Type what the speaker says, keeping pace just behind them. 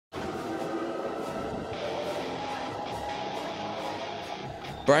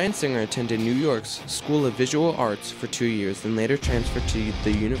Bryan Singer attended New York's School of Visual Arts for 2 years, then later transferred to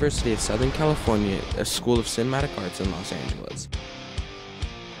the University of Southern California, a School of Cinematic Arts in Los Angeles.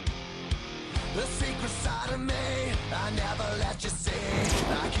 The secret side of me, I never let you see.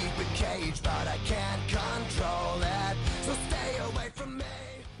 I keep it caged, but I can't control it. So stay away from me.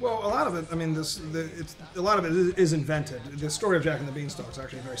 Well, a lot of it, I mean, a lot of it is invented. The story of Jack and the Beanstalk is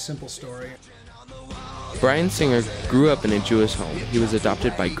actually a very simple story. Bryan Singer grew up in a Jewish home. He was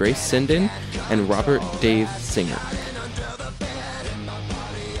adopted by Grace Sinden and Robert Dave Singer.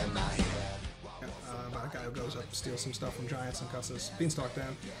 About a guy who goes up, steals some stuff from giants and cuts his beanstalk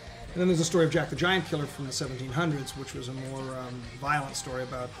down. And then there's the story of Jack the Giant Killer from the 1700s, which was a more violent story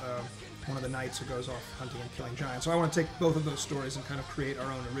about one of the knights who goes off hunting and killing giants. So I want to take both of those stories and kind of create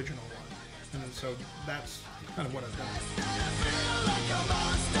our own original one. And so that's kind of what I've done.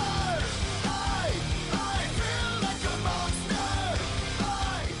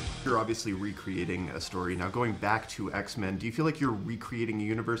 You're obviously recreating a story. Now, going back to X-Men, do you feel like you're recreating a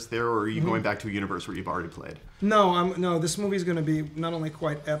universe there, or are you going back to a universe where you've already played? No, this movie's going to be not only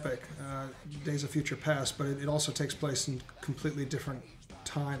quite epic, Days of Future Past, but it also takes place in completely different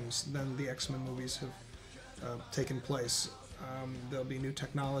times than the X-Men movies have taken place. There'll be new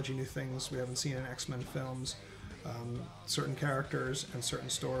technology, new things we haven't seen in X-Men films, certain characters and certain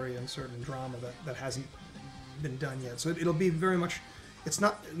story and certain drama that hasn't been done yet. So it'll be very much... It's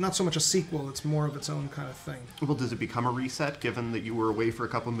not so much a sequel, it's more of its own kind of thing. Well, does it become a reset, given that you were away for a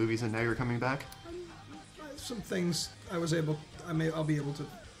couple movies and now you're coming back? Some things I'll be able to,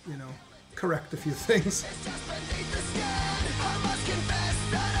 correct a few things.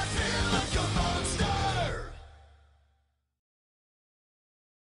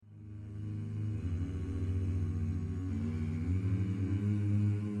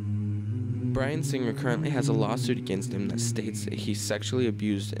 Bryan Singer currently has a lawsuit against him that states that he sexually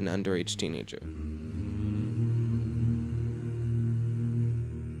abused an underage teenager.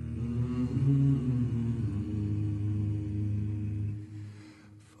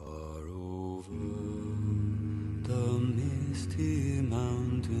 Far over the misty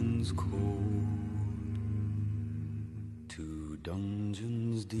mountains cold, to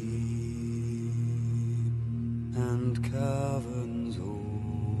dungeons deep and caverns old,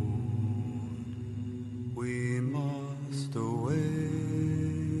 we must away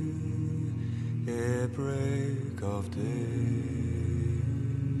ere break of day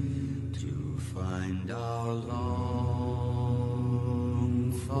to find our long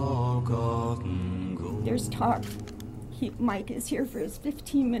forgotten goal. There's talk. Mike is here for his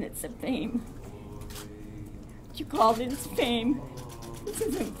 15 minutes of fame. You call this fame? This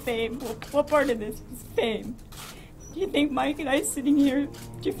isn't fame. What part of this is fame? Do you think Mike and I sitting here,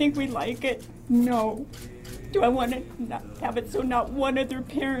 do you think we like it? No. Do I want to not have it so not one other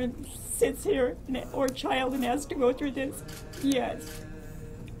parent sits here or child and has to go through this? Yes.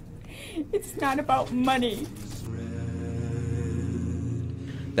 It's not about money.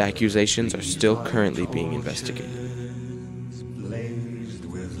 The accusations are still currently being investigated.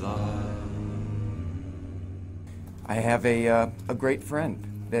 I have a great friend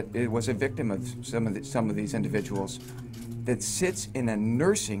that was a victim of some of these individuals that sits in a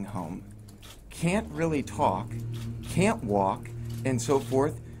nursing home, can't really talk, can't walk, and so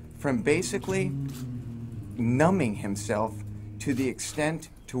forth, from basically numbing himself to the extent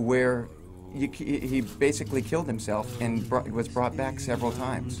to where he basically killed himself and was brought back several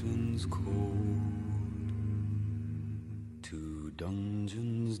times. To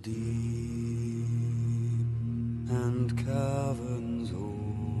dungeons deep and caverns old,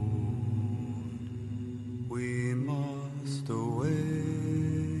 we must away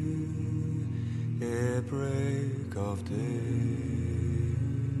ere break of day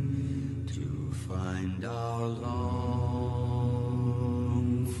to find our long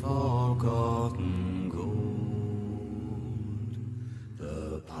forgotten gold.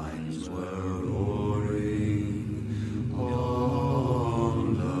 The pines were roaring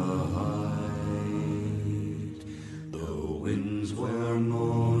on the height, the winds were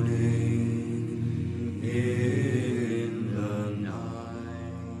moaning in the night.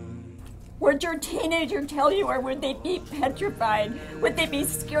 Would your teenager tell you, or would they be petrified? Would they be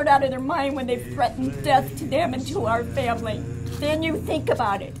scared out of their mind when they threaten death to them and to our family? Then you think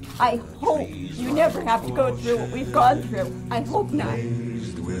about it. I hope you never have to go through what we've gone through. I hope not.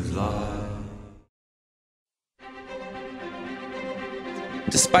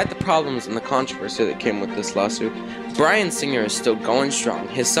 Despite the problems and the controversy that came with this lawsuit, Bryan Singer is still going strong.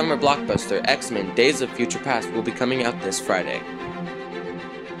 His summer blockbuster, X-Men Days of Future Past, will be coming out this Friday.